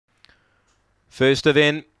First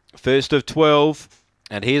event, first of 12.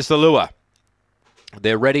 And here's the lure.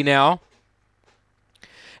 They're ready now.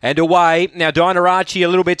 And away. Now, Dinarachi a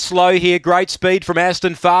little bit slow here. Great speed from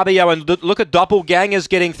Aston Fabio. And look at Doppelganger's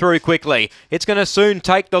getting through quickly. It's going to soon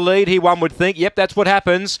take the lead here, one would think. Yep, that's what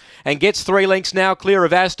happens. And gets 3 lengths now clear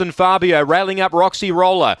of Aston Fabio. Railing up Roxy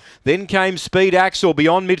Roller. Then came Speed Axel.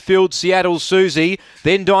 Beyond midfield, Seattle Susie.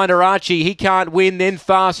 Then Dinarachi. He can't win. Then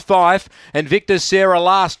Fast Fife. And Victor Serra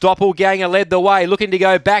last. Doppelganger led the way. Looking to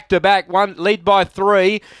go back to back. One lead by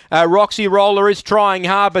 3. Roxy Roller is trying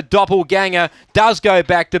hard, but Doppelganger does go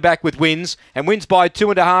back to back with wins and wins by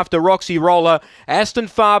 2.5 to Roxy Roller. Aston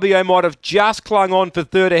Fabio might have just clung on for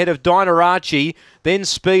third ahead of Dinarachi. Then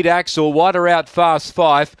Speed Axel, wider out Fast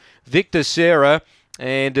Fife, Victor Serra,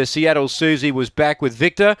 and Seattle Susie was back with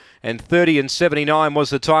Victor, and 30 and 79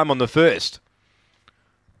 was the time on the first.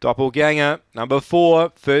 Doppelganger, number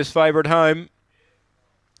 4, first favourite home.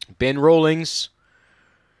 Ben Rawlings.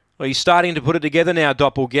 Well, he's starting to put it together now,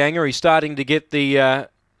 Doppelganger. He's starting to get the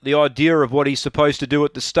idea of what he's supposed to do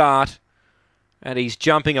at the start. And he's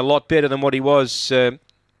jumping a lot better than what he was 2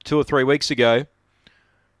 or 3 weeks ago.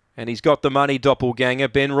 And he's got the money, Doppelganger.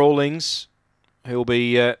 Ben Rawlings, who'll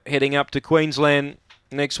be heading up to Queensland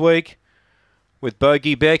next week with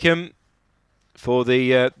Bogey Beckham for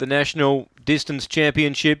the National Distance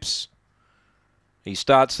Championships. He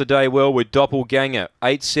starts the day well with Doppelganger.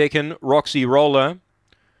 8 second, Roxy Roller.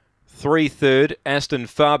 3 third, Aston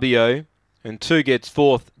Fabio. And 2 gets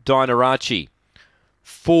 4th, Dinarachi.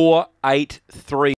 4, 8, 3.